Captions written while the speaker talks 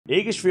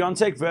Iga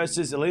Swiatek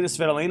versus Elina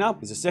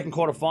Svitolina is the second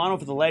quarterfinal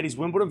for the ladies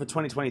Wimbledon for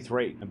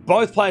 2023. And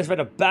both players have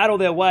had to battle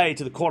their way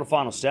to the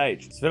quarterfinal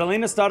stage.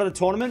 Svitolina started the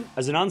tournament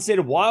as an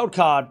unseeded wild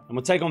card and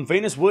will take on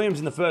Venus Williams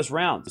in the first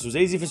round. This was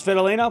easy for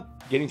Svitolina,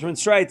 getting through in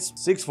straights,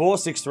 6-4,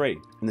 6-3.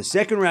 In the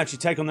second round, she'd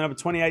take on the number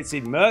 28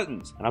 seed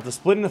Mertens, and after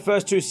splitting the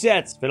first two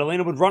sets,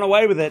 Svitolina would run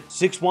away with it,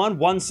 6-1,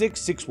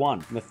 1-6,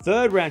 6-1. In the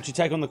third round, she'd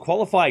take on the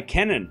qualifier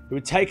Kenin, who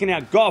had taken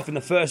out Goff in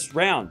the first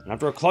round, and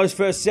after a close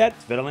first set,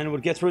 Svitolina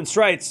would get through in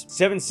straights,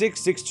 7-6,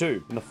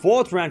 6-2. In the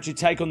fourth round, she'd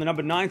take on the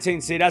number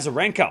 19 seed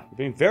Azarenka, who'd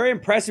been very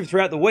impressive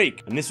throughout the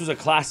week, and this was a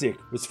classic,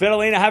 with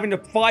Svitolina having to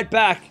fight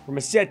back from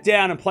a set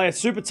down and play a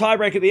super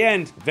tiebreak at the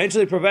end,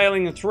 eventually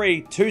prevailing in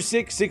 3,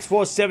 2-6,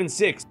 6-4,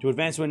 7-6 to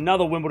advance to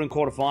another Wimbledon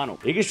quarterfinal.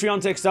 Iga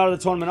Swiatek started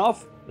the tournament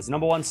off as the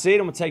number 1 seed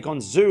and will take on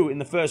Zhu in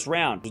the first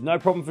round. There's no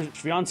problem for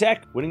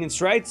Swiatek, winning in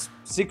straights,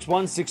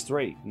 6-1,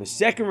 6-3. In the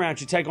second round,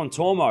 she'd take on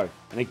Tormo,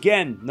 and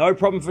again, no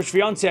problem for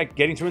Swiatek,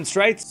 getting through in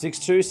straights,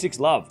 6-2,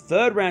 6-love.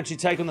 Third round, she'd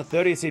take on the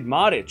 30th seed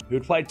Martic, who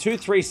had played 2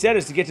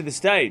 3-setters to get to the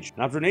stage.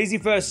 And after an easy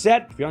first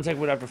set, Swiatek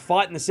would have to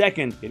fight in the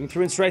second, getting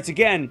through in straights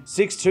again,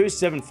 6-2,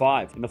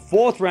 7-5. In the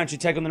fourth round, she'd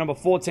take on the number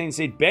 14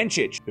 seed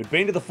Bencic, who'd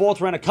been to the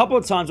fourth round a couple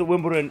of times at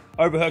Wimbledon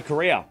over her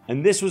career.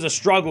 And this was a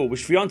struggle, with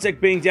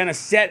Swiatek being down a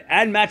set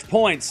and match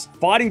points,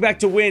 fighting back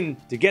to win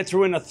to get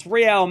through in a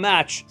 3-hour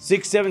match,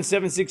 6-7,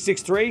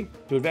 7-6, 6-3,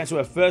 to advance to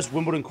her first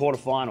Wimbledon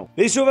quarterfinal.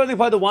 These two have only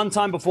played the one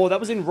time before. That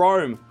was in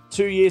Rome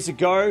 2 years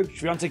ago.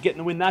 Swiatek getting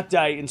the win that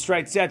day in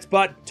straight sets,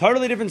 but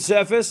totally different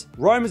surface.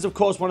 Rome is, of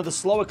course, one of the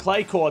slower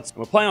clay courts, and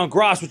we're playing on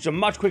grass, which is a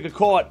much quicker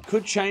court.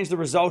 Could change the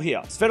result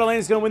here.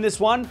 Svitolina's going to win this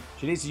one.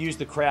 She needs to use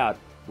the crowd.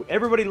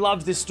 Everybody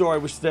loves this story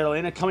with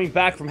Svitolina coming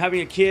back from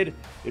having a kid,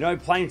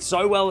 playing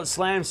so well at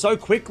Slam so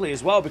quickly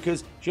as well,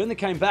 because she only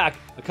came back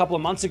a couple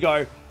of months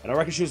ago, and I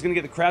reckon she was going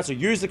to get the crowd, so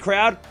use the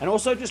crowd, and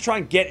also just try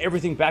and get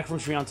everything back from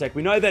Swiatek.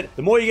 We know that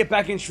the more you get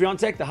back in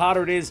Swiatek, the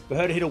harder it is for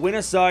her to hit a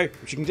winner, so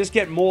if she can just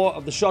get more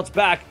of the shots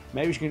back,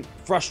 maybe she can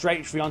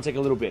frustrate Swiatek a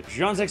little bit. If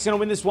Swiatek's going to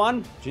win this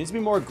one, she needs to be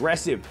more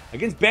aggressive.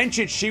 Against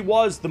Bencic, she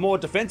was the more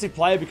defensive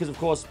player because, of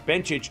course,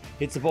 Bencic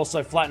hits the ball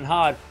so flat and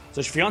hard. So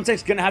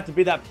Swiatek's going to have to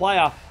be that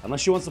player unless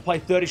she wants to play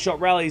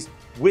 30-shot rallies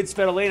with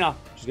Svitolina.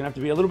 She's going to have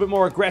to be a little bit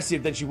more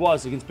aggressive than she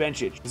was against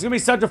Bencic. It's going to be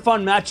such a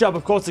fun matchup.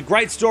 Of course, a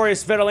great story of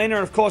Svitolina, and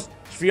of course,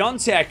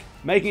 Swiatek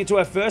making it to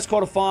her first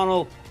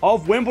quarterfinal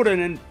of Wimbledon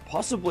and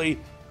possibly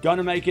going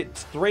to make it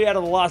 3 out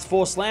of the last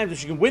 4 slams. If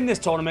she can win this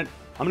tournament,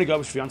 I'm going to go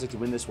with Swiatek to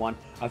win this one.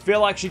 I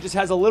feel like she just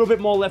has a little bit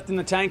more left in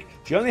the tank.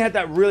 She only had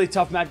that really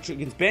tough match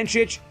against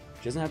Bencic.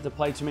 She doesn't have to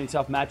play too many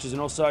tough matches,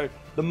 and also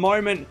the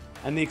moment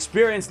and the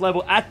experience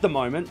level at the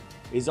moment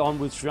is on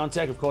with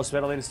Swiatek. Of course,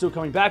 Svitolina is still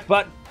coming back,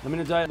 but let me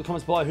know in the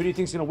comments below, who do you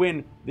think is going to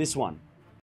win this one?